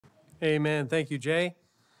Amen. Thank you, Jay.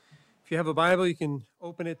 If you have a Bible, you can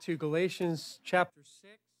open it to Galatians chapter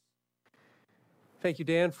 6. Thank you,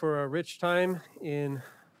 Dan, for a rich time in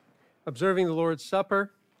observing the Lord's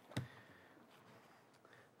Supper.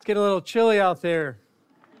 It's getting a little chilly out there.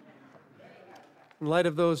 In light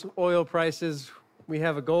of those oil prices, we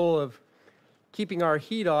have a goal of keeping our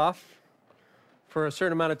heat off for a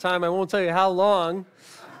certain amount of time. I won't tell you how long,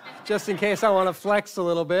 just in case I want to flex a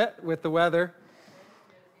little bit with the weather.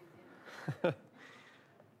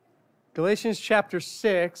 Galatians chapter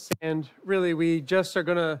 6, and really we just are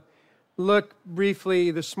going to look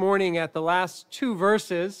briefly this morning at the last two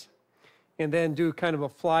verses and then do kind of a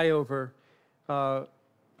flyover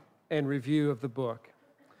and review of the book.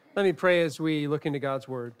 Let me pray as we look into God's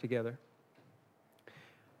Word together.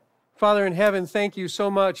 Father in heaven, thank you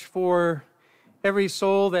so much for every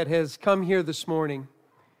soul that has come here this morning.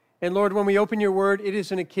 And Lord, when we open your Word, it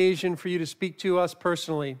is an occasion for you to speak to us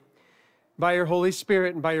personally by your Holy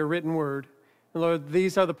Spirit and by your written Word. And Lord,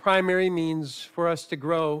 these are the primary means for us to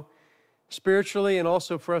grow spiritually and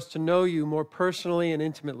also for us to know you more personally and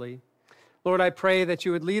intimately. Lord, I pray that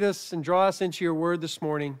you would lead us and draw us into your Word this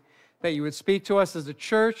morning, that you would speak to us as a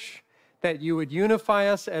church, that you would unify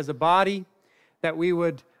us as a body, that we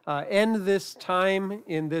would end this time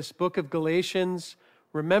in this book of Galatians,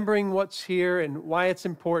 remembering what's here and why it's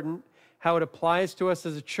important, how it applies to us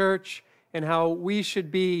as a church, and how we should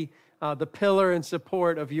be the pillar and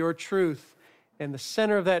support of your truth. And the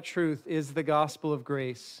center of that truth is the gospel of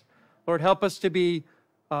grace. Lord, help us to be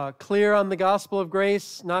clear on the gospel of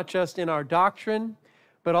grace, not just in our doctrine,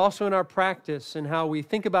 but also in our practice and how we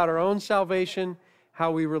think about our own salvation, how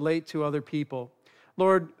we relate to other people.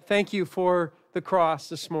 Lord, thank you for the cross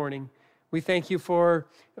this morning. We thank you for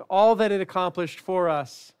all that it accomplished for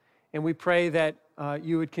us, and we pray that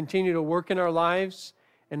you would continue to work in our lives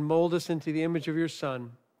and mold us into the image of your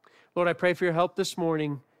Son. Lord, I pray for your help this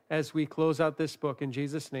morning as we close out this book. In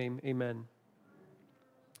Jesus' name, amen.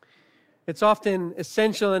 It's often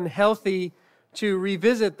essential and healthy to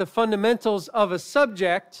revisit the fundamentals of a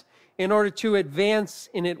subject in order to advance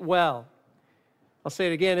in it well. I'll say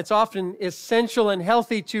it again. It's often essential and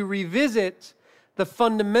healthy to revisit the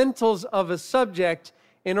fundamentals of a subject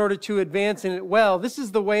in order to advance in it well. This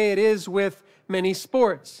is the way it is with many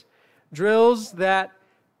sports. Drills that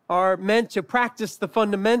are meant to practice the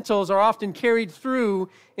fundamentals are often carried through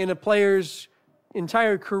in a player's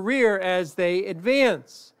entire career as they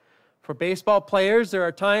advance. For baseball players, there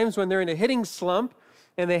are times when they're in a hitting slump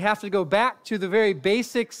and they have to go back to the very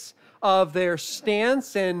basics of their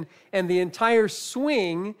stance and the entire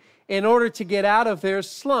swing in order to get out of their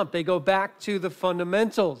slump. They go back to the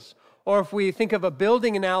fundamentals. Or if we think of a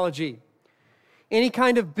building analogy, any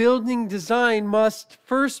kind of building design must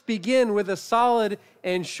first begin with a solid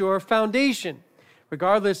and sure foundation.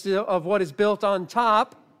 Regardless of what is built on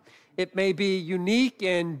top, it may be unique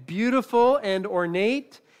and beautiful and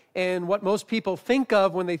ornate and what most people think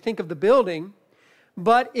of when they think of the building.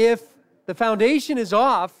 But if the foundation is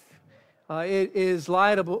off, it is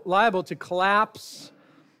liable to collapse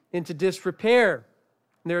into disrepair.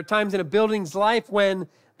 And there are times in a building's life when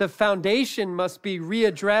the foundation must be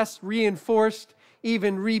readdressed, reinforced,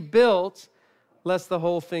 even rebuilt, lest the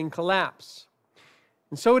whole thing collapse.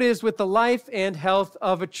 And so it is with the life and health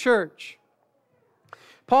of a church.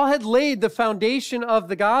 Paul had laid the foundation of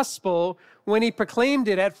the gospel when he proclaimed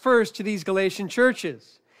it at first to these Galatian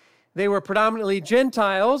churches. They were predominantly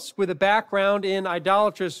Gentiles with a background in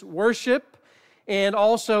idolatrous worship and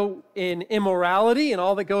also in immorality and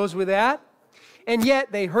all that goes with that. And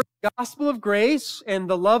yet they heard the gospel of grace and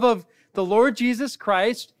the love of the Lord Jesus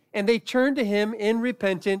Christ, and they turned to him in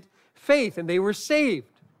repentant faith, and they were saved.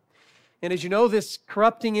 And as you know, this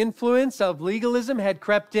corrupting influence of legalism had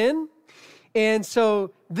crept in. And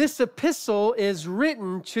so this epistle is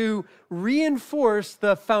written to reinforce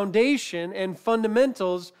the foundation and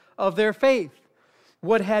fundamentals of their faith.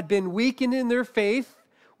 What had been weakened in their faith,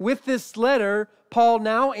 with this letter, Paul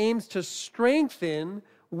now aims to strengthen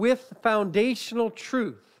with foundational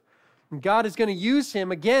truth. And God is going to use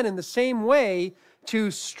him again in the same way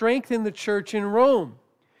to strengthen the church in Rome.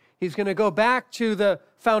 He's going to go back to the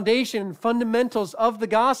foundation and fundamentals of the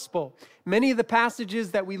gospel. Many of the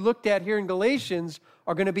passages that we looked at here in Galatians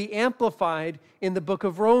are going to be amplified in the book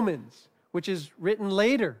of Romans, which is written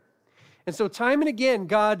later. And so time and again,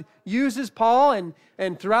 God uses Paul,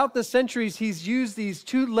 and throughout the centuries, he's used these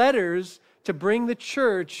two letters to bring the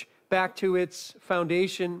church back to its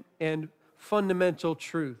foundation and fundamental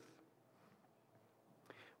truth.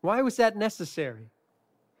 Why was that necessary?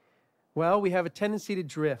 Well, we have a tendency to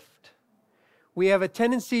drift. We have a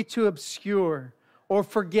tendency to obscure or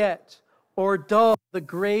forget or dull the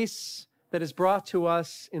grace that is brought to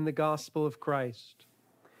us in the gospel of Christ.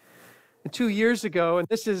 And 2 years ago, and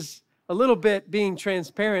this is a little bit being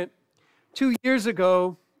transparent, 2 years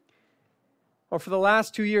ago, or for the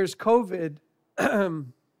last 2 years,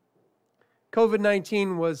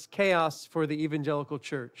 COVID-19 was chaos for the evangelical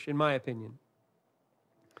church, in my opinion.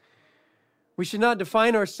 We should not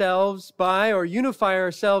define ourselves by or unify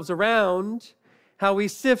ourselves around how we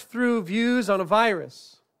sift through views on a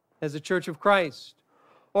virus as a Church of Christ,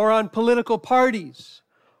 or on political parties,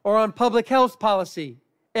 or on public health policy,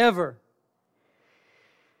 ever.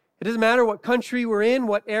 It doesn't matter what country we're in,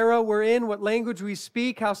 what era we're in, what language we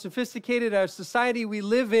speak, how sophisticated our society we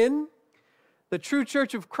live in. The true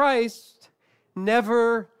Church of Christ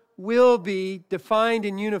never will be defined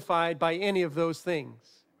and unified by any of those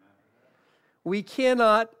things. We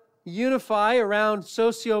cannot unify around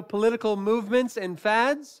socio-political movements and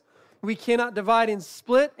fads. We cannot divide and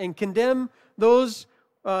split and condemn those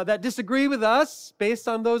that disagree with us based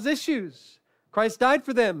on those issues. Christ died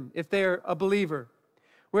for them if they're a believer.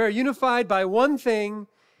 We are unified by one thing,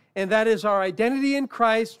 and that is our identity in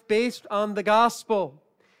Christ based on the gospel.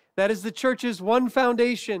 That is the church's one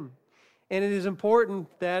foundation, and it is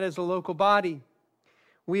important that as a local body,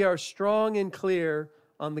 we are strong and clear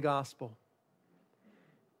on the gospel.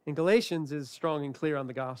 And Galatians is strong and clear on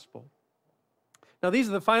the gospel. Now, these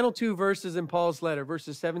are the final two verses in Paul's letter,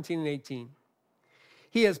 verses 17 and 18.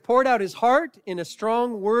 He has poured out his heart in a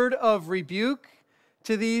strong word of rebuke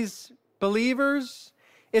to these believers.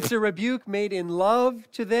 It's a rebuke made in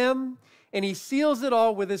love to them, and he seals it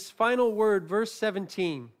all with his final word, verse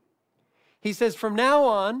 17. He says, from now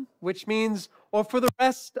on, which means, or for the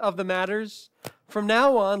rest of the matters, from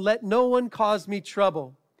now on, let no one cause me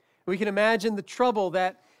trouble. We can imagine the trouble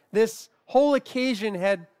that this whole occasion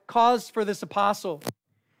had caused for this apostle.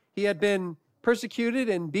 He had been persecuted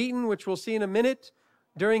and beaten, which we'll see in a minute,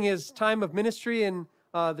 during his time of ministry in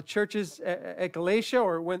the churches at Galatia,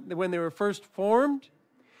 or when they were first formed.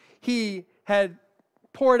 He had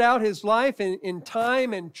poured out his life in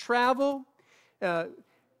time and travel,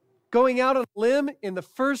 going out on a limb in the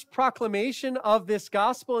first proclamation of this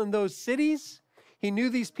gospel in those cities. He knew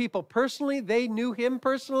these people personally. They knew him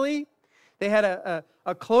personally. They had a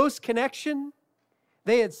close connection.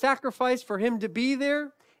 They had sacrificed for him to be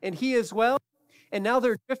there, and he as well. And now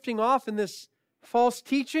they're drifting off in this false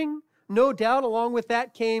teaching. No doubt along with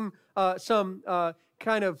that came some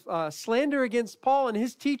kind of slander against Paul and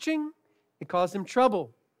his teaching. It caused him trouble.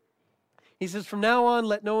 He says, from now on,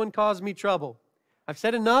 let no one cause me trouble. I've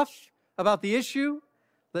said enough about the issue.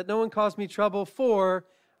 Let no one cause me trouble, for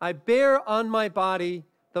I bear on my body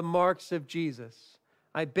the marks of Jesus.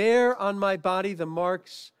 I bear on my body the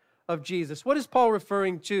marks of Jesus. What is Paul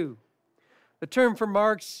referring to? The term for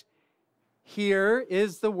marks here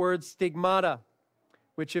is the word stigmata,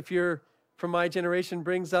 which, if you're from my generation,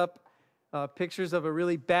 brings up pictures of a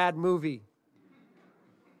really bad movie.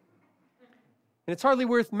 And it's hardly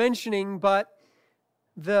worth mentioning, but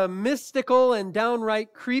the mystical and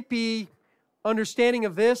downright creepy understanding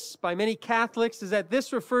of this by many Catholics is that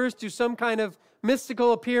this refers to some kind of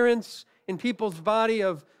mystical appearance in people's body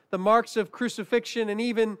of the marks of crucifixion and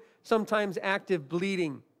even sometimes active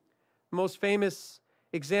bleeding. The most famous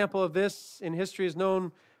example of this in history is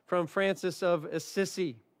known from Francis of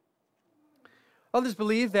Assisi. Others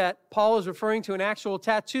believe that Paul is referring to an actual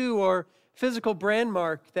tattoo or physical brand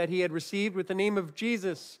mark that he had received with the name of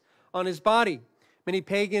Jesus on his body. Many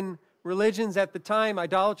pagan religions at the time,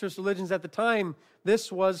 idolatrous religions at the time,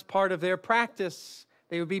 this was part of their practice.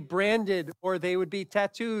 They would be branded or they would be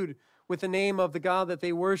tattooed with the name of the God that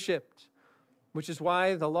they worshiped, which is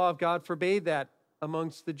why the law of God forbade that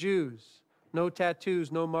amongst the Jews. No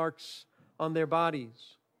tattoos, no marks on their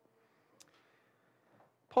bodies.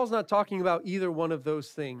 Paul's not talking about either one of those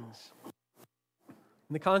things.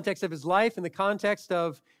 In the context of his life, in the context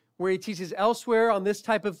of where he teaches elsewhere on this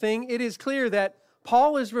type of thing, it is clear that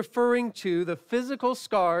Paul is referring to the physical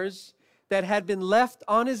scars that had been left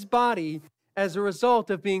on his body as a result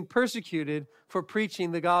of being persecuted for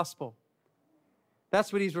preaching the gospel.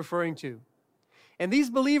 That's what he's referring to. And these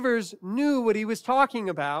believers knew what he was talking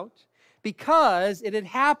about because it had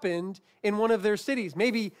happened in one of their cities,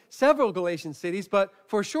 maybe several Galatian cities, but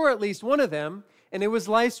for sure at least one of them, and it was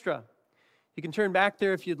Lystra. You can turn back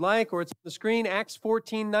there if you'd like, or it's on the screen, Acts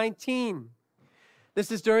 14:19.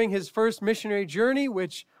 This is during his first missionary journey,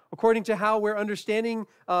 which, according to how we're understanding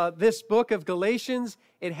this book of Galatians,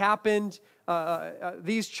 it happened,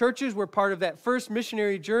 these churches were part of that first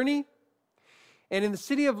missionary journey. And in the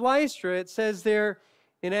city of Lystra, it says there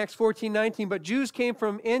in Acts 14:19, but Jews came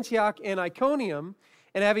from Antioch and Iconium,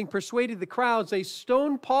 and having persuaded the crowds, they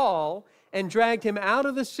stoned Paul and dragged him out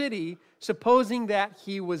of the city, supposing that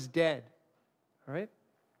he was dead. All right?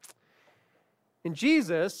 And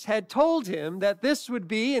Jesus had told him that this would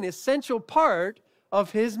be an essential part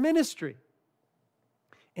of his ministry.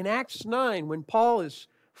 In Acts 9, when Paul is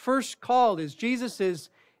first called, as Jesus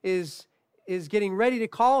is getting ready to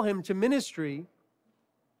call him to ministry,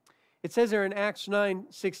 it says there in Acts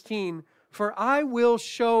 9:16, "For I will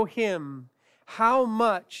show him how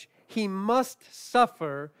much he must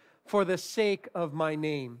suffer for the sake of my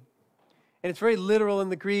name." And it's very literal in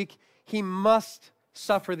the Greek. He must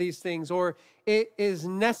suffer these things, or it is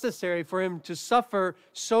necessary for him to suffer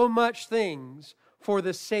so much things for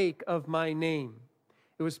the sake of my name.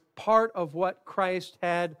 It was part of what Christ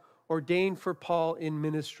had ordained for Paul in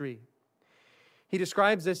ministry. He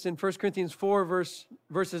describes this in 1 Corinthians 4,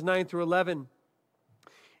 verses 9 through 11.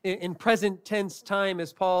 In present tense time,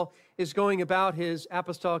 as Paul is going about his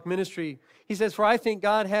apostolic ministry, he says, "For I think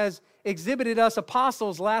God has exhibited us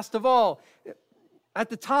apostles last of all," at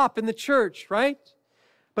the top in the church, right?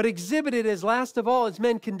 "But exhibited as last of all as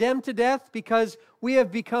men condemned to death, because we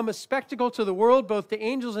have become a spectacle to the world, both to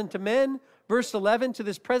angels and to men." Verse 11, "To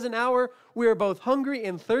this present hour, we are both hungry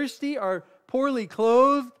and thirsty, are poorly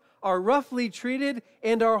clothed, are roughly treated,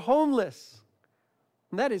 and are homeless."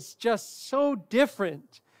 And that is just so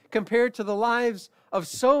different compared to the lives of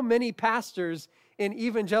so many pastors in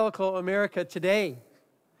evangelical America today.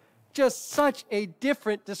 Just such a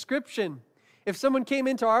different description. If someone came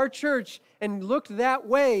into our church and looked that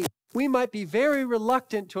way, we might be very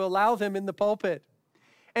reluctant to allow them in the pulpit.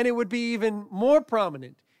 And it would be even more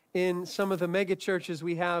prominent in some of the mega churches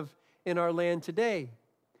we have in our land today.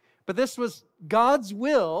 But this was God's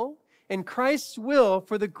will and Christ's will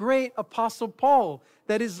for the great Apostle Paul,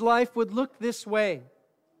 that his life would look this way.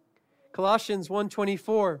 Colossians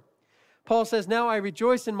 1:24, Paul says, "Now I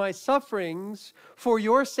rejoice in my sufferings for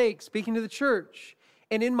your sake," speaking to the church,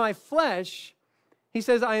 "and in my flesh," he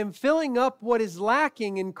says, "I am filling up what is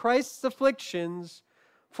lacking in Christ's afflictions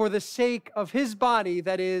for the sake of his body,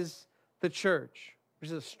 that is the church." Which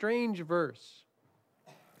is a strange verse.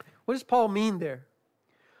 What does Paul mean there?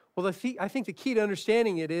 Well, I think the key to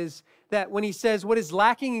understanding it is that when he says what is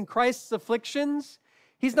lacking in Christ's afflictions,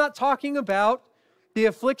 he's not talking about the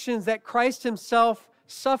afflictions that Christ himself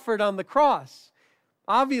suffered on the cross.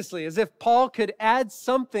 Obviously, as if Paul could add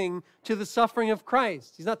something to the suffering of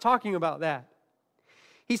Christ. He's not talking about that.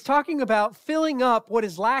 He's talking about filling up what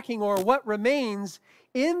is lacking or what remains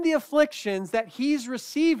in the afflictions that he's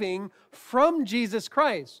receiving from Jesus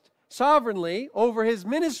Christ sovereignly over his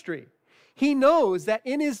ministry. He knows that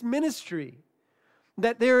in his ministry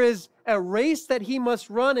that there is a race that he must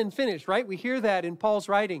run and finish, right? We hear that in Paul's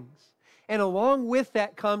writings. And along with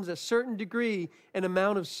that comes a certain degree and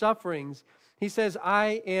amount of sufferings. He says,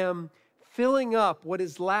 "I am filling up what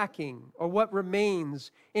is lacking or what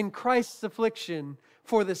remains in Christ's affliction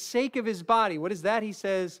for the sake of his body." What is that? He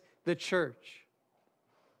says, the church.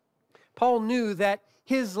 Paul knew that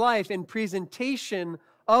his life and presentation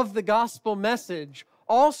of the gospel message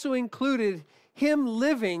also included him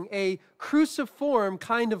living a cruciform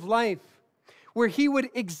kind of life, where he would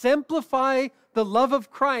exemplify the love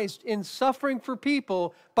of Christ in suffering for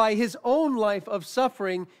people by his own life of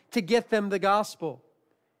suffering to get them the gospel.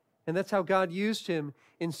 And that's how God used him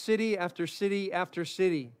in city after city after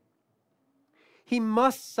city. He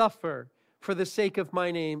must suffer for the sake of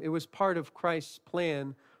my name. It was part of Christ's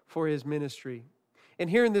plan for his ministry. And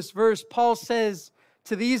here in this verse, Paul says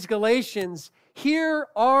to these Galatians, here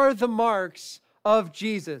are the marks of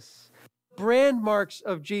Jesus, brand marks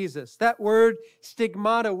of Jesus. That word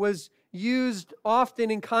stigmata was used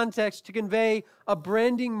often in context to convey a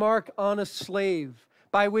branding mark on a slave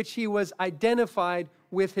by which he was identified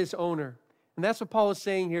with his owner. And that's what Paul is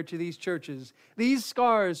saying here to these churches. These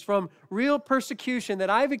scars from real persecution that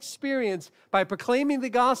I've experienced by proclaiming the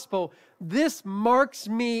gospel, this marks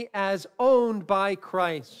me as owned by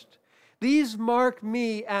Christ. These mark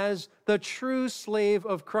me as the true slave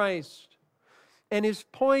of Christ. And his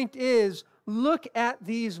point is, look at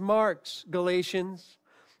these marks, Galatians.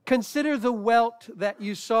 Consider the welt that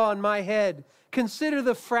you saw on my head. Consider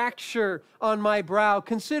the fracture on my brow.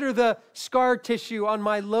 Consider the scar tissue on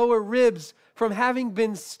my lower ribs from having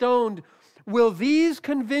been stoned. Will these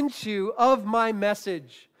convince you of my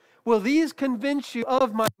message? Will these convince you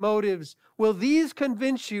of my motives? Will these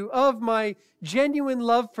convince you of my genuine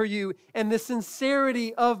love for you and the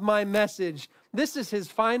sincerity of my message? This is his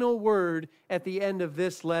final word at the end of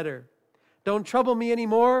this letter. Don't trouble me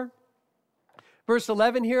anymore. Verse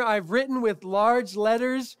 11 here, I've written with large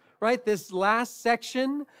letters, right? This last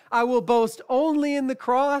section, I will boast only in the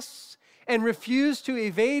cross, and refuse to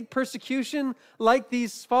evade persecution like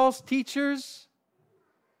these false teachers?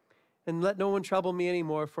 And let no one trouble me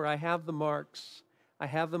anymore, for I have the marks. I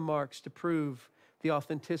have the marks to prove the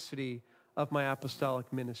authenticity of my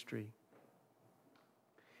apostolic ministry.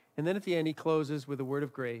 And then at the end, he closes with a word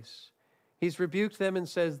of grace. He's rebuked them and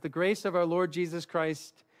says, the grace of our Lord Jesus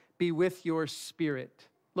Christ be with your spirit.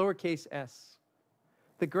 Lowercase s.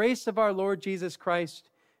 The grace of our Lord Jesus Christ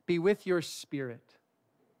be with your spirit.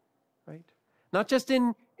 Right? Not just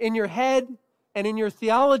in your head and in your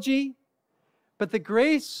theology, but the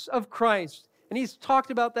grace of Christ. And he's talked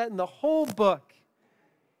about that in the whole book.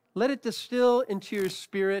 Let it distill into your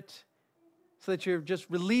spirit so that you're just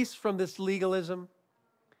released from this legalism.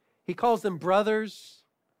 He calls them brothers,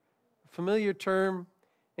 a familiar term,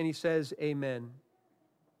 and he says, amen.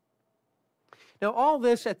 Now, all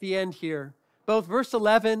this at the end here, both verse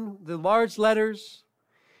 11, the large letters,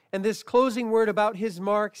 and this closing word about his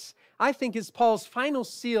marks, I think is Paul's final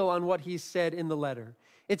seal on what he said in the letter.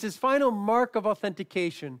 It's his final mark of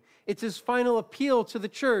authentication. It's his final appeal to the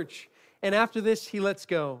church. And after this, he lets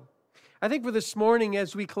go. I think for this morning,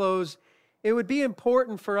 as we close, it would be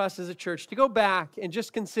important for us as a church to go back and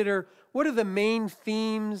just consider what are the main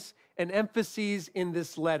themes and emphases in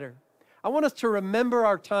this letter. I want us to remember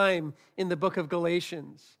our time in the book of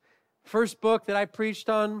Galatians. First book that I preached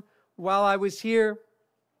on while I was here.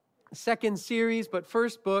 Second series, but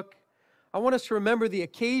first book. I want us to remember the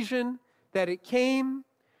occasion that it came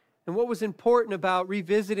and what was important about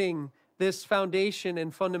revisiting this foundation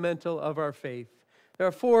and fundamental of our faith. There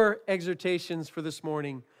are 4 exhortations for this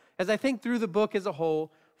morning. As I think through the book as a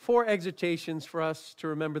whole, 4 exhortations for us to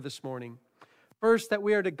remember this morning. First, that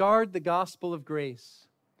we are to guard the gospel of grace.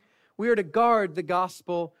 We are to guard the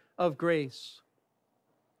gospel of grace.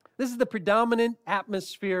 This is the predominant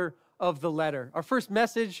atmosphere of the letter. Our first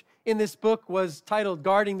message in this book was titled,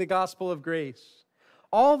 Guarding the Gospel of Grace.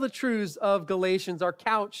 All the truths of Galatians are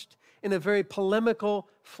couched in a very polemical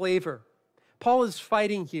flavor. Paul is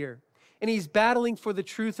fighting here, and he's battling for the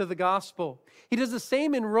truth of the gospel. He does the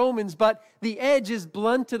same in Romans, but the edge is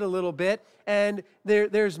blunted a little bit, and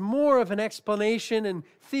there's more of an explanation and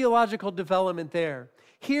theological development there.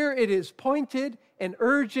 Here it is pointed and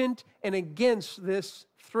urgent and against this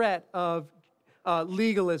threat of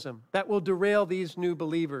legalism that will derail these new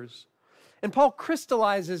believers. And Paul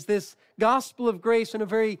crystallizes this gospel of grace in a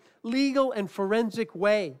very legal and forensic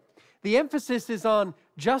way. The emphasis is on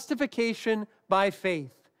justification by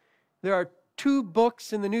faith. There are 2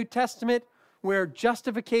 books in the New Testament where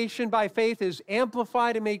justification by faith is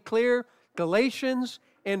amplified and made clear, Galatians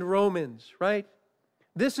and Romans, right?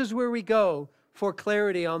 This is where we go for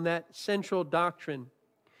clarity on that central doctrine.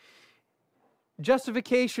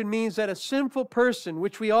 Justification means that a sinful person,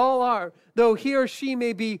 which we all are, though he or she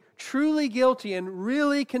may be truly guilty and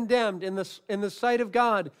really condemned in the sight of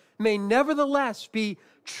God, may nevertheless be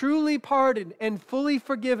truly pardoned and fully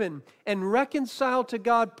forgiven and reconciled to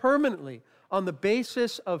God permanently on the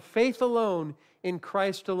basis of faith alone in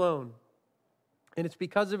Christ alone. And it's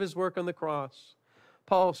because of his work on the cross.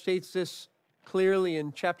 Paul states this clearly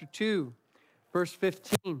in chapter 2, verse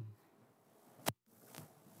 15.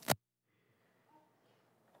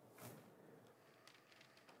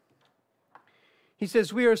 He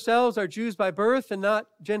says, we ourselves are Jews by birth and not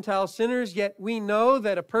Gentile sinners, yet we know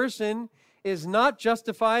that a person is not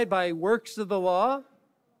justified by works of the law,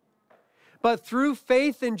 but through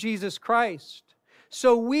faith in Jesus Christ.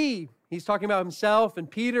 So we, he's talking about himself and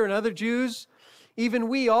Peter and other Jews, even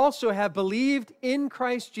we also have believed in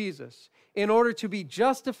Christ Jesus in order to be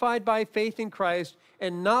justified by faith in Christ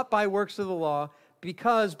and not by works of the law,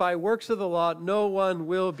 because by works of the law no one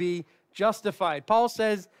will be justified. Paul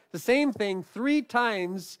says the same thing 3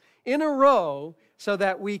 times in a row so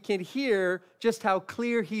that we can hear just how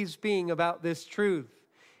clear he's being about this truth.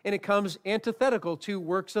 And it comes antithetical to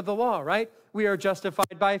works of the law, right? We are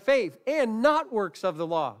justified by faith and not works of the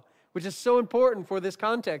law, which is so important for this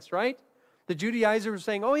context, right? The Judaizers were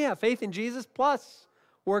saying, oh yeah, faith in Jesus plus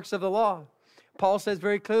works of the law. Paul says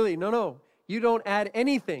very clearly, no, you don't add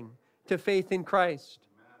anything to faith in Christ.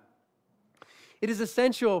 It is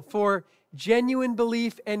essential for genuine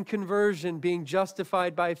belief and conversion being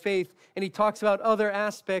justified by faith. And he talks about other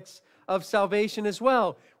aspects of salvation as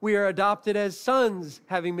well. We are adopted as sons,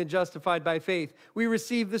 having been justified by faith. We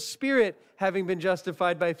receive the Spirit, having been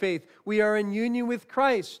justified by faith. We are in union with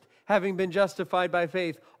Christ, having been justified by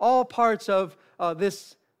faith. All parts of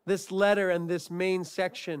this letter and this main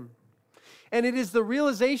section. And it is the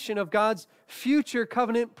realization of God's future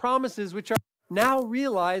covenant promises which are now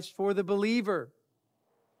realized for the believer.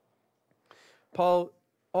 Paul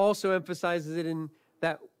also emphasizes it in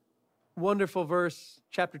that wonderful verse,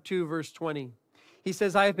 chapter 2, verse 20. He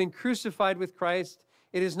says, I have been crucified with Christ.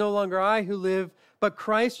 It is no longer I who live, but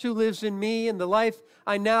Christ who lives in me. And the life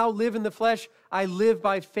I now live in the flesh, I live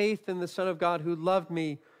by faith in the Son of God who loved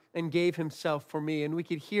me and gave himself for me. And we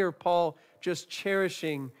could hear Paul just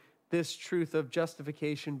cherishing this truth of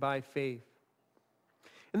justification by faith.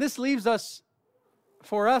 And this leaves us,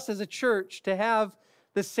 for us as a church, to have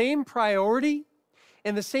the same priority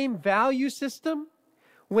and the same value system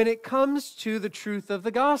when it comes to the truth of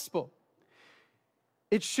the gospel.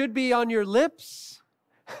 It should be on your lips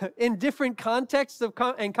in different contexts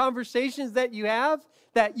and conversations that you have,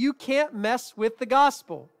 that you can't mess with the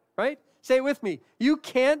gospel, right? Say it with me. You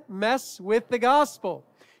can't mess with the gospel.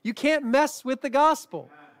 You can't mess with the gospel.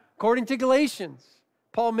 According to Galatians,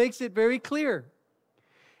 Paul makes it very clear.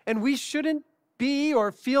 And we shouldn't be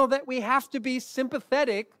or feel that we have to be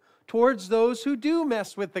sympathetic towards those who do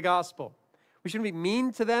mess with the gospel. We shouldn't be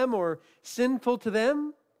mean to them or sinful to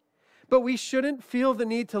them. But we shouldn't feel the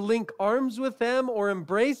need to link arms with them or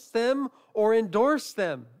embrace them or endorse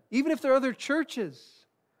them, even if they're other churches.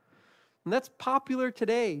 And that's popular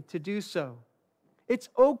today to do so. It's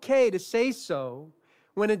okay to say so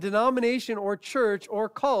when a denomination or church or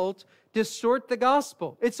cult distort the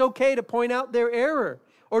gospel. It's okay to point out their error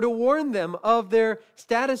or to warn them of their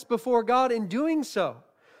status before God in doing so,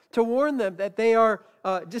 to warn them that they are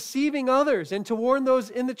deceiving others, and to warn those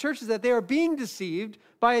in the churches that they are being deceived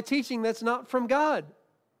by a teaching that's not from God.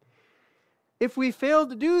 If we fail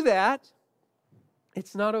to do that,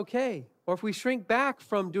 it's not okay. Or if we shrink back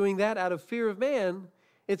from doing that out of fear of man,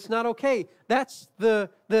 it's not okay. That's the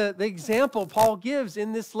example Paul gives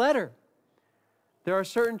in this letter. There are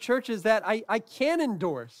certain churches that I can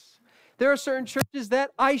endorse. There are certain churches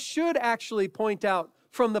that I should actually point out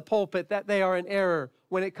from the pulpit that they are in error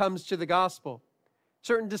when it comes to the gospel.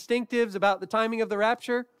 Certain distinctives about the timing of the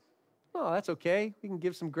rapture, oh, that's okay. We can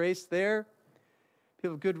give some grace there.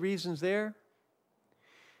 People have good reasons there.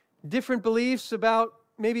 Different beliefs about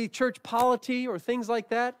maybe church polity or things like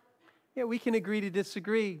that, yeah, we can agree to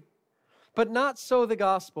disagree. But not so the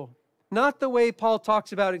gospel. Not the way Paul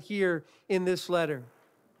talks about it here in this letter.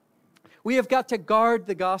 We have got to guard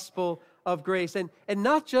the gospel of grace, and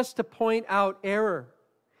not just to point out error,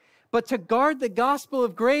 but to guard the gospel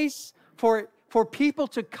of grace for people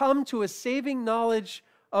to come to a saving knowledge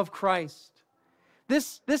of Christ.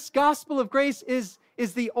 This gospel of grace is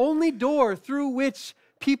the only door through which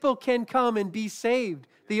people can come and be saved.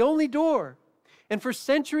 The only door. And for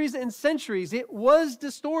centuries and centuries, it was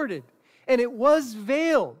distorted and it was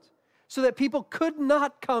veiled so that people could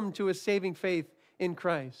not come to a saving faith in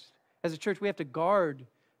Christ. As a church, we have to guard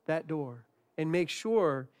that door and make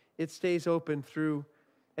sure it stays open through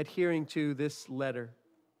adhering to this letter.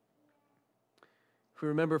 If we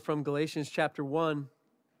remember from Galatians chapter 1,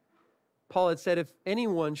 Paul had said, if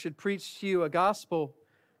anyone should preach to you a gospel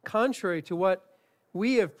contrary to what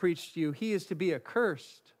we have preached to you, he is to be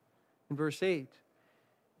accursed, in verse 8. And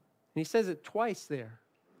he says it twice there.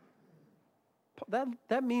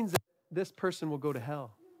 That means that this person will go to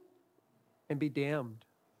hell and be damned.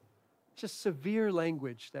 Just severe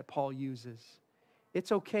language that Paul uses.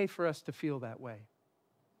 It's okay for us to feel that way,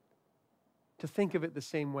 to think of it the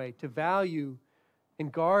same way, to value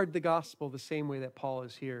and guard the gospel the same way that Paul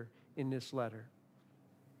is here in this letter.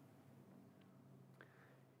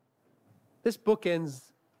 This book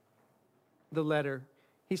ends the letter.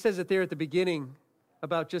 He says it there at the beginning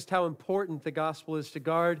about just how important the gospel is to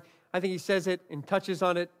guard. I think he says it and touches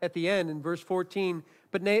on it at the end in verse 14.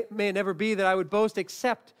 But may it never be that I would boast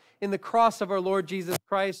except in the cross of our Lord Jesus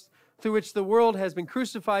Christ, through which the world has been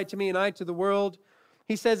crucified to me and I to the world.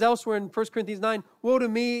 He says elsewhere in 1 Corinthians 9, woe to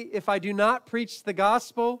me if I do not preach the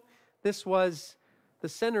gospel. This was the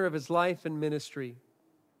center of his life and ministry.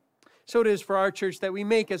 So it is for our church that we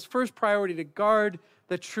make as first priority to guard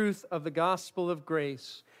the truth of the gospel of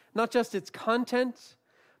grace. Not just its content,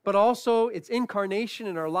 but also its incarnation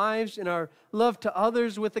in our lives, in our love to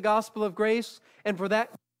others with the gospel of grace, and for that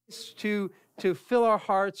to fill our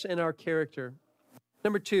hearts and our character.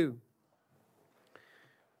 Number 2,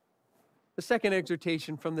 the second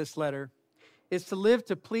exhortation from this letter is to live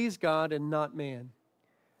to please God and not man.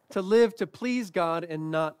 To live to please God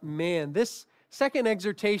and not man. This second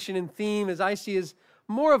exhortation and theme, as I see, is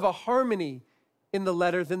more of a harmony in the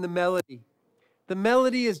letter than the melody. The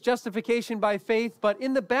melody is justification by faith, but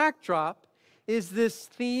in the backdrop is this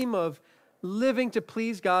theme of living to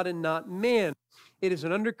please God and not man. It is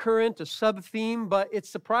an undercurrent, a sub-theme, but it's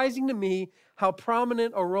surprising to me how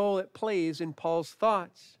prominent a role it plays in Paul's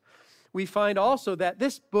thoughts. We find also that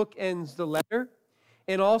this book ends the letter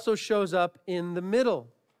and also shows up in the middle.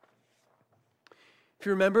 If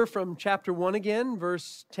you remember from chapter 1 again,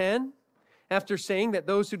 verse 10, after saying that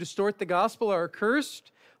those who distort the gospel are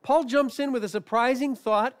accursed, Paul jumps in with a surprising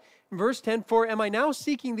thought in verse 10, "For am I now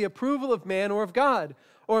seeking the approval of man or of God?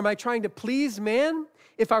 Or am I trying to please man?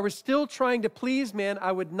 If I were still trying to please man,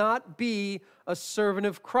 I would not be a servant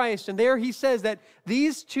of Christ." And there he says that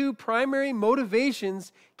these two primary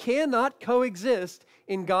motivations cannot coexist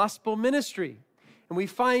in gospel ministry. And we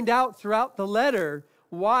find out throughout the letter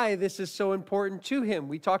why this is so important to him.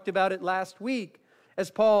 We talked about it last week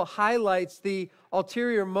as Paul highlights the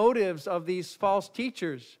ulterior motives of these false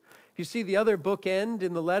teachers. If you see the other bookend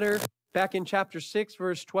in the letter, back in chapter 6,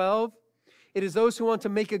 verse 12, it is those who want to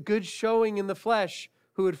make a good showing in the flesh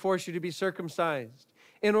who would force you to be circumcised,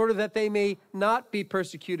 in order that they may not be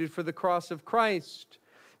persecuted for the cross of Christ.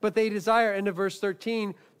 But they desire, end of verse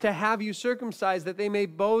 13, to have you circumcised, that they may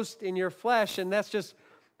boast in your flesh. And that's just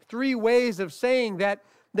three ways of saying that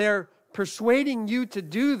they're persuading you to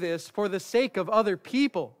do this for the sake of other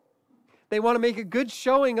people. They want to make a good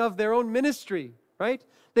showing of their own ministry, right?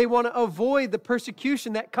 They want to avoid the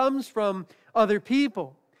persecution that comes from other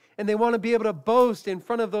people. And they want to be able to boast in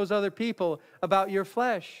front of those other people about your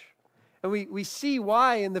flesh. And we see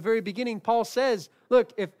why in the very beginning Paul says,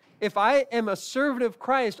 look, if I am a servant of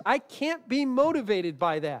Christ, I can't be motivated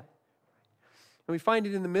by that. And we find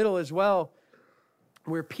it in the middle as well,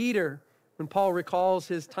 where Peter, when Paul recalls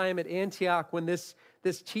his time at Antioch, when this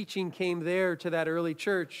teaching came there to that early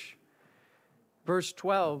church. Verse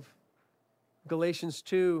 12, Galatians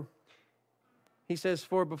 2, he says,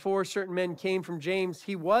 "For before certain men came from James,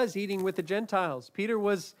 he was eating with the Gentiles." Peter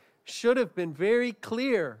should have been very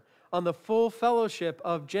clear on the full fellowship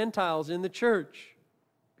of Gentiles in the church.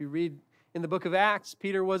 If you read in the book of Acts,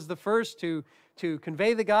 Peter was the first to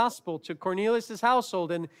convey the gospel to Cornelius'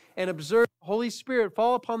 household and observe the Holy Spirit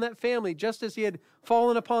fall upon that family, just as he had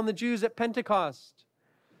fallen upon the Jews at Pentecost.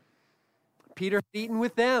 Peter had eaten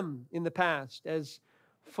with them in the past as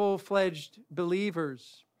full-fledged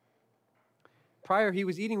believers. Prior, he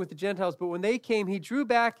was eating with the Gentiles, but when they came, he drew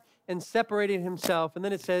back and separated himself. And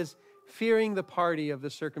then it says, fearing the party of the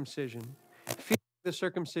circumcision. Fearing the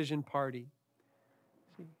circumcision party.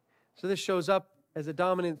 So this shows up as a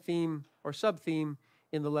dominant theme or sub-theme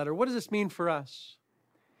in the letter. What does this mean for us?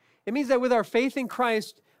 It means that with our faith in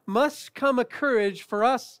Christ must come a courage for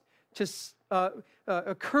us to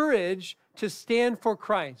stand for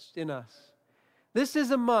Christ in us. This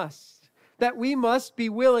is a must, that we must be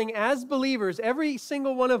willing as believers, every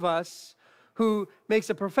single one of us who makes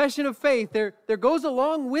a profession of faith, there goes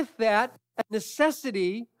along with that a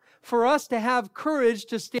necessity for us to have courage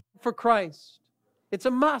to stand for Christ. It's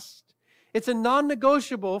a must. It's a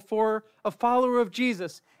non-negotiable for a follower of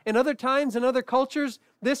Jesus. In other times, in other cultures,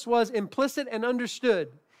 this was implicit and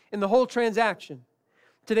understood in the whole transaction.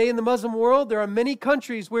 Today in the Muslim world, there are many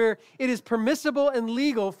countries where it is permissible and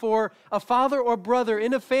legal for a father or brother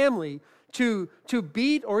in a family to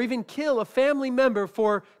beat or even kill a family member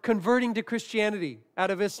for converting to Christianity out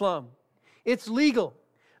of Islam. It's legal.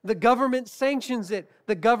 The government sanctions it.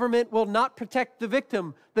 The government will not protect the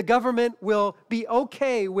victim. The government will be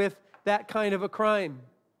okay with that kind of a crime.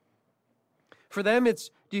 For them, it's,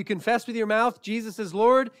 do you confess with your mouth Jesus is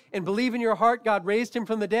Lord and believe in your heart God raised him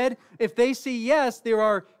from the dead? If they say yes, there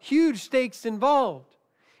are huge stakes involved.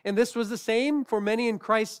 And this was the same for many in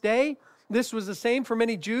Christ's day. This was the same for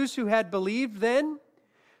many Jews who had believed then.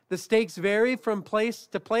 The stakes vary from place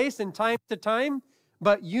to place and time to time,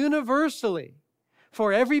 but universally,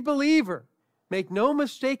 for every believer, make no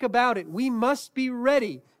mistake about it, we must be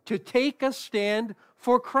ready to take a stand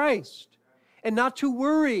for Christ and not to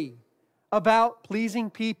worry about pleasing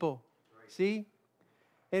people. See?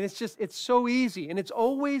 And it's so easy and it's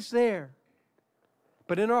always there.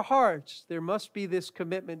 But in our hearts, there must be this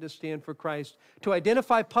commitment to stand for Christ, to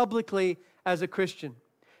identify publicly as a Christian,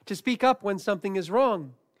 to speak up when something is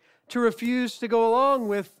wrong, to refuse to go along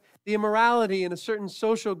with the immorality in a certain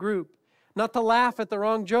social group, not to laugh at the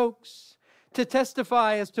wrong jokes, to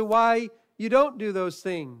testify as to why you don't do those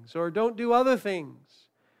things or don't do other things.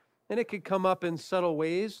 And it could come up in subtle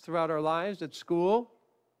ways throughout our lives at school,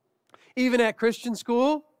 even at Christian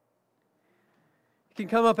school. It can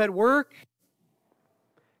come up at work,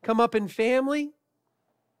 come up in family.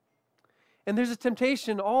 And there's a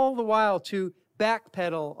temptation all the while to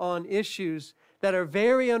backpedal on issues that are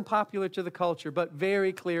very unpopular to the culture, but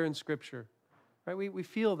very clear in Scripture. Right? We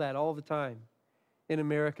feel that all the time in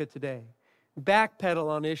America today. Backpedal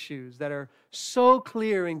on issues that are so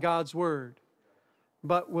clear in God's Word,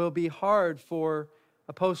 but will be hard for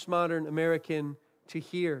a postmodern American to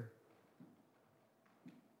hear.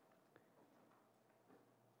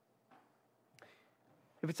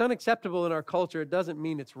 If it's unacceptable in our culture, it doesn't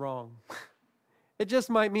mean it's wrong. It just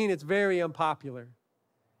might mean it's very unpopular.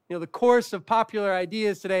 The course of popular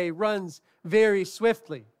ideas today runs very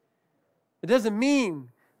swiftly. It doesn't mean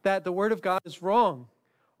that the Word of God is wrong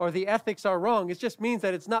or the ethics are wrong. It just means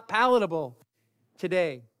that it's not palatable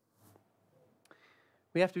today.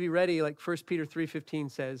 We have to be ready, like 1 Peter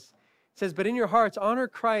 3:15 says. It says, but in your hearts, honor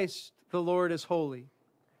Christ the Lord as holy.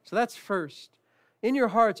 So that's first. In your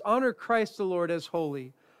hearts, honor Christ the Lord as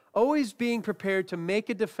holy, always being prepared to make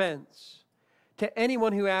a defense to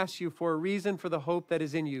anyone who asks you for a reason for the hope that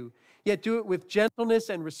is in you. Yet do it with gentleness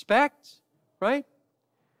and respect, right?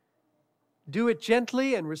 Do it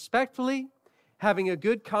gently and respectfully, having a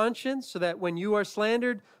good conscience, so that when you are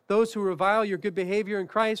slandered, those who revile your good behavior in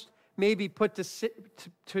Christ may be put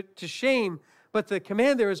to shame. But the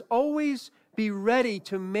command there is always be ready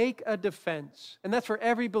to make a defense. And that's for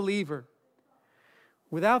every believer.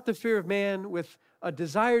 Without the fear of man, with a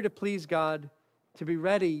desire to please God, to be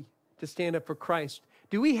ready to stand up for Christ.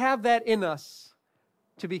 Do we have that in us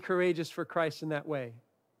to be courageous for Christ in that way?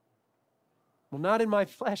 Well, not in my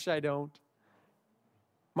flesh, I don't.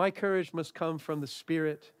 My courage must come from the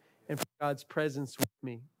Spirit and from God's presence with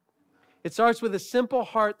me. It starts with a simple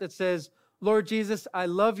heart that says, Lord Jesus, I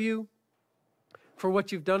love you for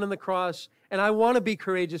what you've done on the cross, and I want to be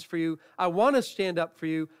courageous for you. I want to stand up for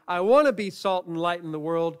you. I want to be salt and light in the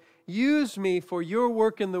world. Use me for your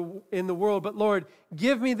work in the world, but Lord,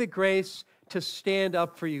 give me the grace to stand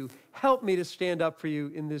up for you. Help me to stand up for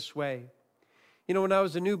you in this way. When I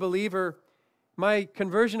was a new believer, my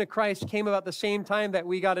conversion to Christ came about the same time that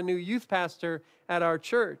we got a new youth pastor at our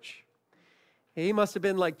church. He must have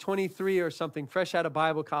been like 23 or something, fresh out of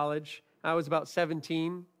Bible college. I was about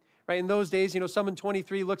 17. Right? In those days, someone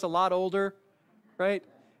 23 looks a lot older, right?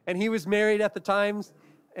 And he was married at the time,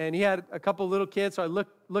 and he had a couple little kids, so I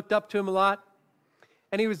looked up to him a lot.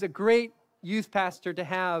 And he was a great youth pastor to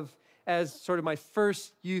have as sort of my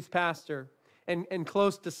first youth pastor and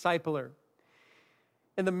close discipler.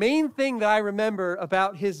 And the main thing that I remember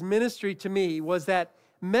about his ministry to me was that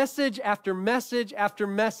message after message after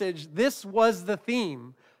message, this was the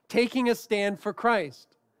theme, taking a stand for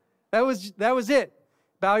Christ. That was it.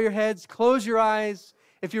 Bow your heads, close your eyes.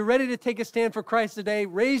 If you're ready to take a stand for Christ today,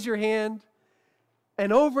 raise your hand.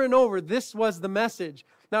 And over, this was the message.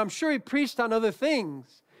 Now, I'm sure he preached on other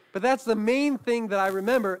things, but that's the main thing that I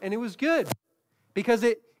remember, and it was good because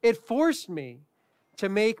it forced me to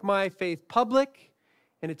make my faith public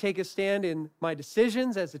and to take a stand in my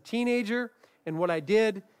decisions as a teenager and what I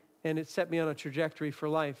did, and it set me on a trajectory for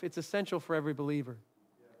life. It's essential for every believer.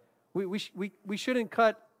 We shouldn't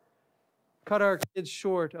cut our kids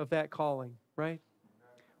short of that calling, right?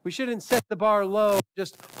 We shouldn't set the bar low,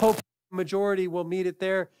 just hope the majority will meet it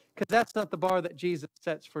there, because that's not the bar that Jesus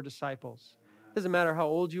sets for disciples. It doesn't matter how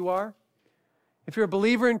old you are. If you're a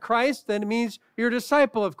believer in Christ, then it means you're a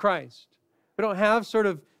disciple of Christ. We don't have sort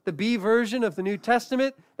of the B version of the New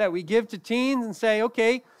Testament that we give to teens and say,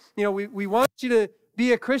 okay, we want you to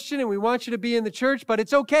be a Christian and we want you to be in the church, but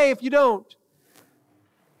it's okay if you don't.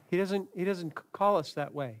 He doesn't call us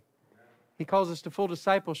that way. He calls us to full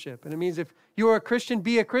discipleship. And it means if you are a Christian,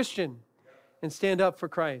 be a Christian and stand up for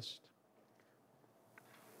Christ.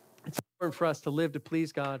 It's important for us to live to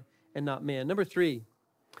please God and not man. Number 3,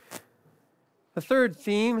 the third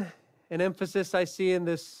theme and emphasis I see in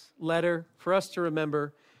this letter for us to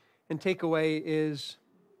remember and take away is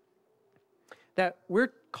that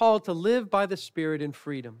we're called to live by the Spirit in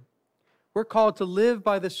freedom. We're called to live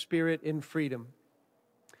by the Spirit in freedom.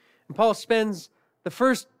 And Paul spends the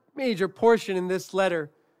first major portion in this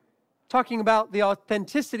letter talking about the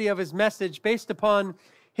authenticity of his message based upon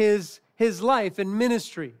his life and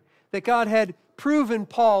ministry, that God had proven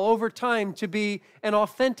Paul over time to be an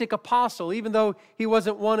authentic apostle, even though he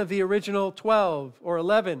wasn't one of the original 12 or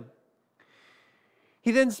 11.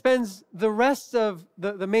 He then spends the rest of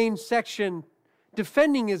the main section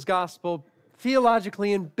defending his gospel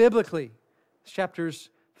theologically and biblically, chapters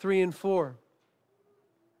 3 and 4.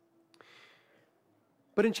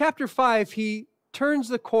 But in chapter 5, he turns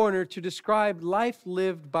the corner to describe life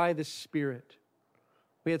lived by the Spirit.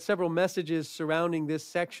 We had several messages surrounding this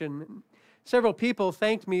section. Several people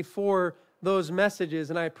thanked me for those messages,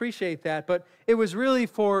 and I appreciate that, but it was really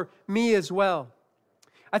for me as well.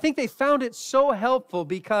 I think they found it so helpful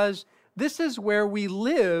because this is where we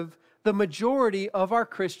live the majority of our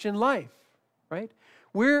Christian life, right?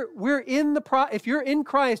 If you're in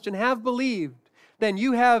Christ and have believed, then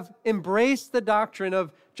you have embraced the doctrine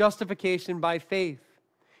of justification by faith.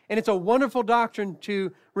 And it's a wonderful doctrine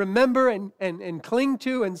to remember and cling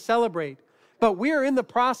to and celebrate. But we are in the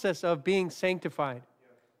process of being sanctified.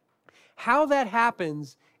 How that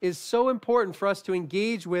happens is so important for us to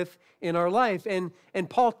engage with in our life. And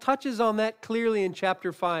Paul touches on that clearly in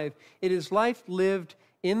chapter 5. It is life lived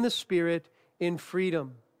in the Spirit in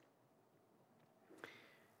freedom.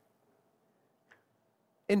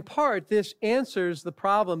 In part, this answers the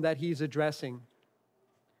problem that he's addressing.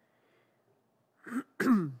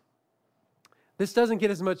 This doesn't get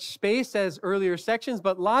as much space as earlier sections,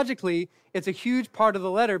 but logically, it's a huge part of the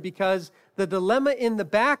letter because the dilemma in the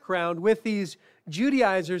background with these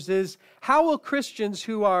Judaizers is, how will Christians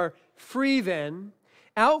who are free then,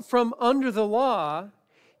 out from under the law,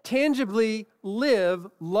 tangibly live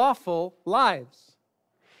lawful lives?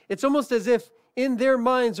 It's almost as if in their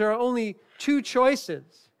minds there are only two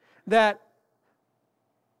choices, that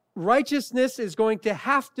righteousness is going to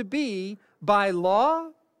have to be by law,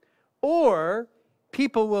 or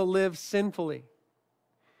people will live sinfully.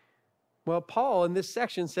 Well, Paul in this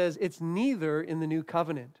section says it's neither in the new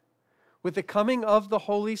covenant. With the coming of the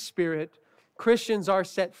Holy Spirit, Christians are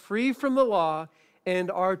set free from the law and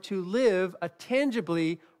are to live a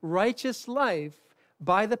tangibly righteous life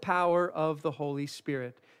by the power of the Holy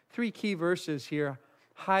Spirit. 3 key verses here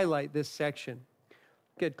highlight this section.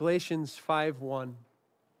 Look at Galatians 5:1.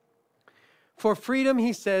 For freedom,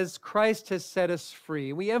 he says, Christ has set us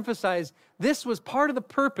free. We emphasize this was part of the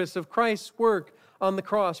purpose of Christ's work on the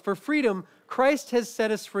cross. For freedom, Christ has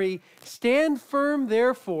set us free. Stand firm,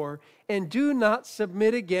 therefore, and do not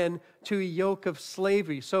submit again to a yoke of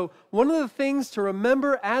slavery. So one of the things to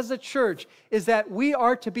remember as a church is that we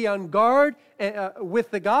are to be on guard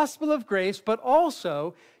with the gospel of grace, but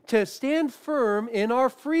also to stand firm in our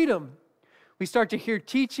freedom. We start to hear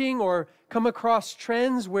teaching or come across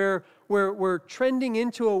trends where we're trending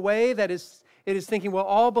into a way that it is thinking, well,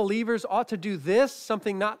 all believers ought to do this,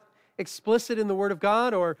 something not explicit in the Word of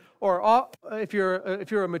God, or if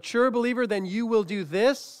you're a mature believer, then you will do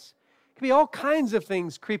this. It can be all kinds of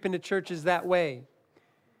things creep into churches that way.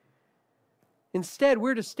 Instead,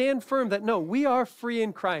 we're to stand firm that no, we are free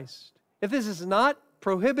in Christ. If this is not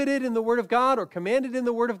prohibited in the Word of God or commanded in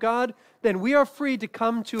the Word of God, then we are free to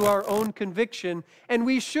come to our own conviction, and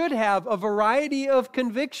we should have a variety of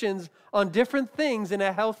convictions on different things in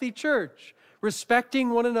a healthy church, respecting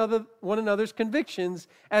one another's convictions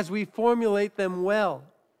as we formulate them well.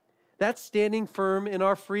 That's standing firm in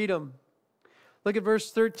our freedom. Look at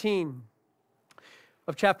verse 13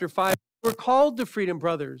 of chapter 5. We're called to freedom,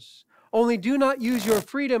 brothers. Only do not use your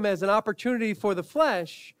freedom as an opportunity for the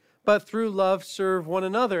flesh, but through love serve one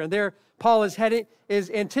another. And there Paul is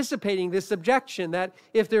anticipating this objection that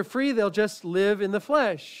if they're free, they'll just live in the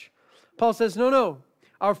flesh. Paul says, no.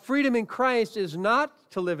 Our freedom in Christ is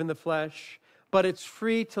not to live in the flesh, but it's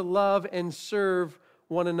free to love and serve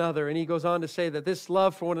one another. And he goes on to say that this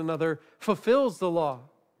love for one another fulfills the law.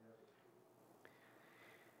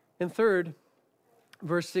 And third,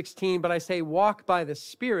 verse 16, but I say, walk by the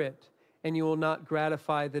Spirit, and you will not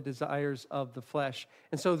gratify the desires of the flesh.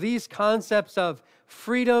 And so these concepts of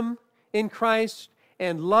freedom in Christ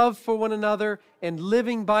and love for one another and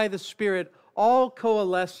living by the Spirit all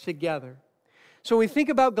coalesce together. So when we think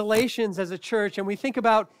about Galatians as a church and we think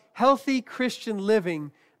about healthy Christian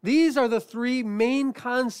living, these are the three main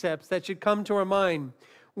concepts that should come to our mind.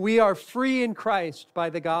 We are free in Christ by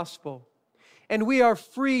the gospel. And we are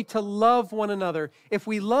free to love one another. If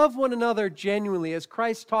we love one another genuinely, as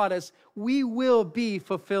Christ taught us, we will be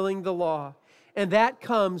fulfilling the law. And that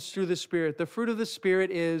comes through the Spirit. The fruit of the Spirit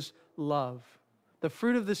is love. The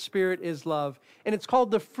fruit of the Spirit is love. And it's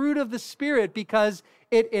called the fruit of the Spirit because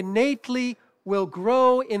it innately will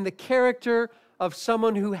grow in the character of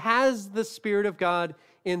someone who has the Spirit of God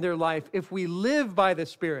in their life. If we live by the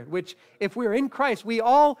Spirit, which if we're in Christ, we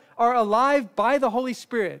all are alive by the Holy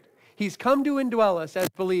Spirit. He's come to indwell us as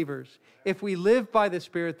believers. If we live by the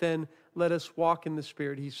Spirit, then let us walk in the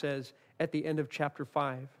Spirit, he says at the end of chapter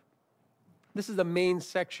 5. This is the main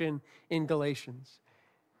section in Galatians.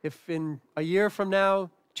 If in a year from now,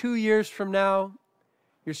 2 years from now,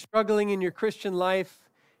 you're struggling in your Christian life,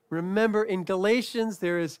 remember in Galatians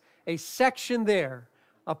there is a section there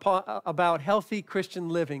about healthy Christian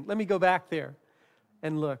living. Let me go back there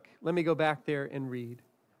and look. Let me go back there and read.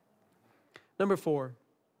 Number 4.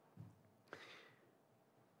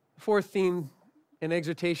 Fourth theme and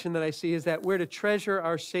exhortation that I see is that we're to treasure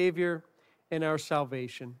our Savior and our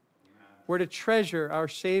salvation. We're to treasure our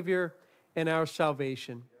Savior and our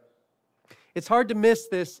salvation. It's hard to miss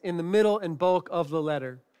this in the middle and bulk of the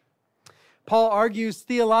letter. Paul argues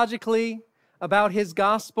theologically about his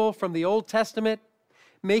gospel from the Old Testament,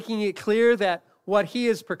 making it clear that what he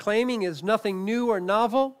is proclaiming is nothing new or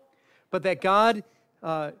novel, but that God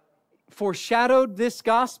foreshadowed this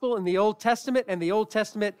gospel in the Old Testament, and the Old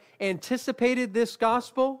Testament anticipated this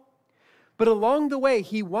gospel. But along the way,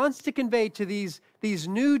 he wants to convey to these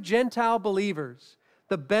new Gentile believers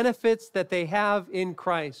the benefits that they have in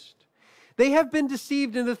Christ. They have been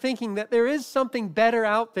deceived into thinking that there is something better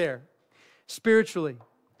out there spiritually.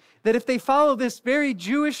 That if they follow this very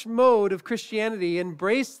Jewish mode of Christianity,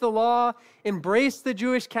 embrace the law, embrace the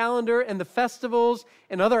Jewish calendar and the festivals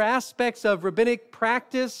and other aspects of rabbinic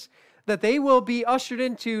practice, that they will be ushered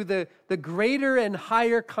into the greater and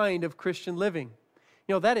higher kind of Christian living.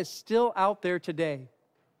 You know, that is still out there today.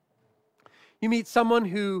 You meet someone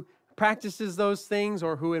who practices those things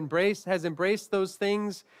or who has embraced those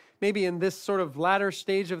things, maybe in this sort of latter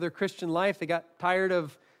stage of their Christian life. They got tired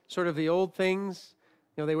of sort of the old things.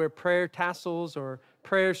 You know, they wear prayer tassels or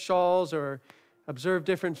prayer shawls or observe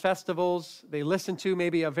different festivals. They listen to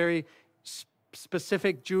maybe a very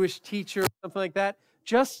specific Jewish teacher or something like that.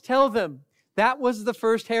 Just tell them that was the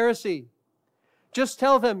first heresy. Just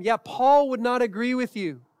tell them, yeah, Paul would not agree with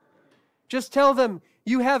you. Just tell them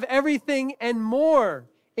you have everything and more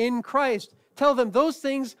in Christ. Tell them those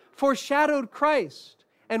things foreshadowed Christ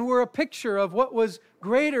and were a picture of what was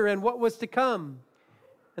greater and what was to come.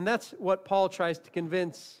 And that's what Paul tries to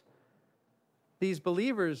convince these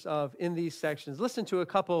believers of in these sections. Listen to a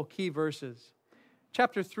couple key verses.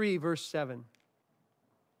 Chapter 3, verse 7.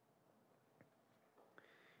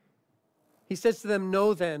 He says to them,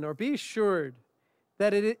 "Know then, or be assured,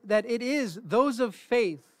 that it is those of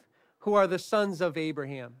faith who are the sons of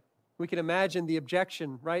Abraham." We can imagine the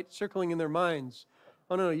objection, right, circling in their minds.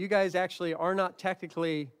 Oh, no, you guys actually are not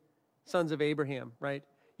technically sons of Abraham, right?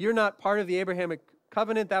 You're not part of the Abrahamic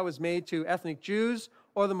covenant that was made to ethnic Jews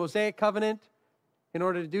or the Mosaic covenant. In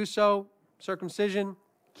order to do so, circumcision,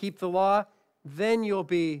 keep the law, then you'll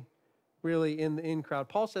be really in the in crowd.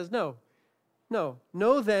 Paul says, no.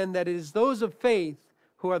 Know then that it is those of faith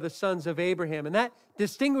who are the sons of Abraham. And that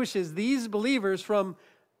distinguishes these believers from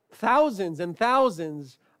thousands and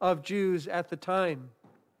thousands of Jews at the time.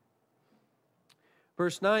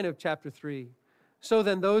 Verse 9 of chapter 3. So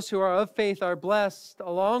then those who are of faith are blessed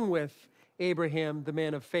along with Abraham, the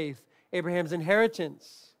man of faith. Abraham's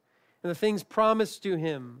inheritance and the things promised to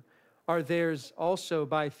him are theirs also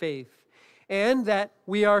by faith. And that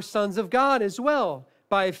we are sons of God as well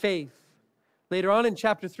by faith. Later on in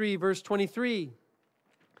chapter 3, verse 23.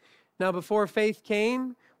 Now before faith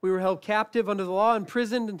came, we were held captive under the law,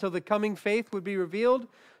 imprisoned until the coming faith would be revealed.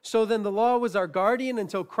 So then the law was our guardian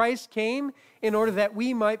until Christ came, in order that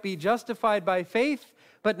we might be justified by faith.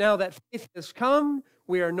 But now that faith has come,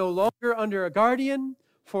 we are no longer under a guardian.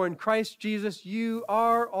 For in Christ Jesus, you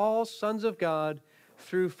are all sons of God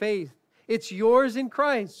through faith. It's yours in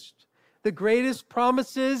Christ. The greatest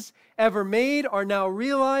promises ever made are now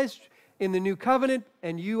realized in the new covenant,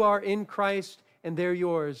 and you are in Christ, and they're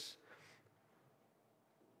yours.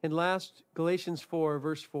 And last, Galatians 4,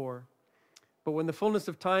 verse 4. But when the fullness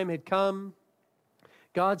of time had come,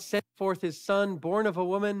 God sent forth his Son, born of a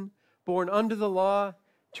woman, born under the law,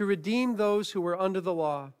 to redeem those who were under the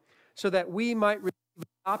law, so that we might receive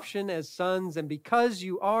adoption as sons. And because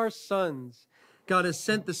you are sons, God has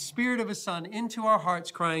sent the Spirit of his Son into our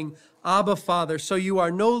hearts, crying, Abba, Father. So you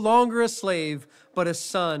are no longer a slave, but a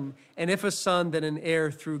son. And if a son, then an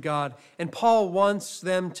heir through God. And Paul wants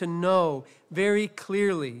them to know very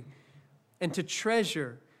clearly and to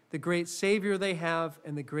treasure the great Savior they have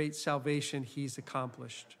and the great salvation he's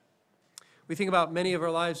accomplished. We think about many of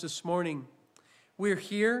our lives this morning. We're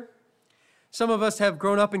here. Some of us have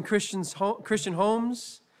grown up in Christian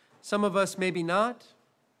homes. Some of us maybe not.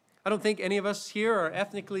 I don't think any of us here are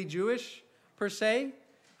ethnically Jewish, per se.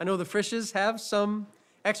 I know the Frisches have some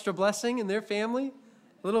extra blessing in their family,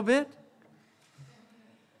 a little bit.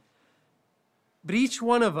 But each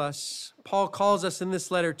one of us, Paul calls us in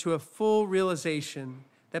this letter to a full realization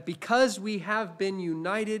that because we have been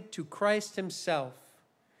united to Christ himself,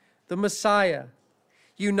 the Messiah,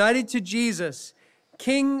 united to Jesus,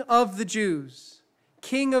 King of the Jews,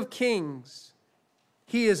 King of kings,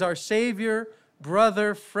 he is our Savior,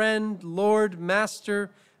 brother, friend, Lord, master,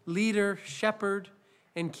 leader, shepherd,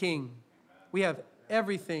 and king. We have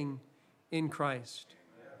everything in Christ.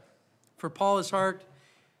 For Paul's heart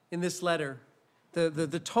in this letter,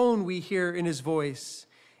 the tone we hear in his voice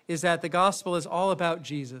is that the gospel is all about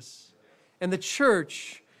Jesus. And the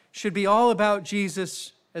church should be all about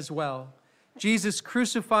Jesus as well. Jesus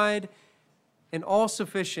crucified and all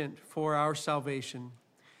sufficient for our salvation.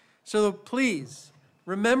 So please,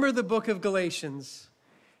 remember the book of Galatians.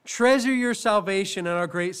 Treasure your salvation and our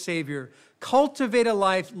great Savior. Cultivate a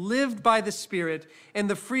life lived by the Spirit and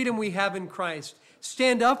the freedom we have in Christ.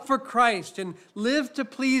 stand up for Christ and live to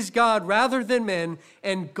please God rather than men,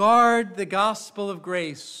 and guard the gospel of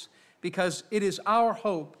grace, because it is our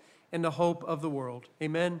hope and the hope of the world.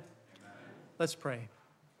 Amen? Let's pray.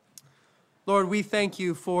 Lord, we thank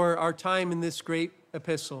you for our time in this great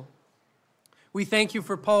epistle. We thank you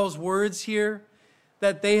for Paul's words here,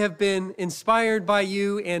 that they have been inspired by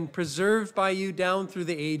you and preserved by you down through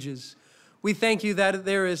the ages. We thank you that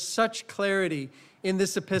there is such clarity in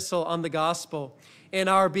this epistle on the gospel and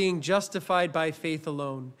our being justified by faith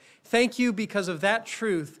alone. Thank you because of that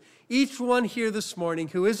truth. Each one here this morning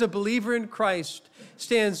who is a believer in Christ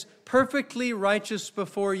stands perfectly righteous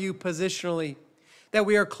before you positionally, that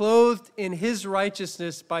we are clothed in his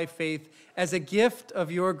righteousness by faith as a gift of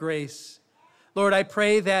your grace. Lord, I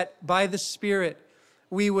pray that by the Spirit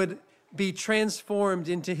we would be transformed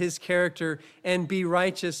into his character and be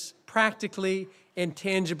righteous practically and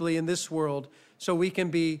tangibly in this world, so we can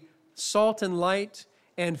be salt and light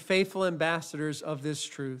and faithful ambassadors of this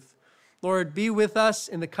truth. Lord, be with us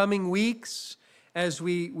in the coming weeks as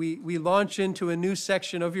we launch into a new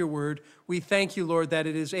section of your word. We thank you, Lord, that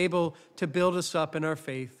it is able to build us up in our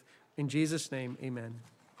faith. In Jesus' name, amen.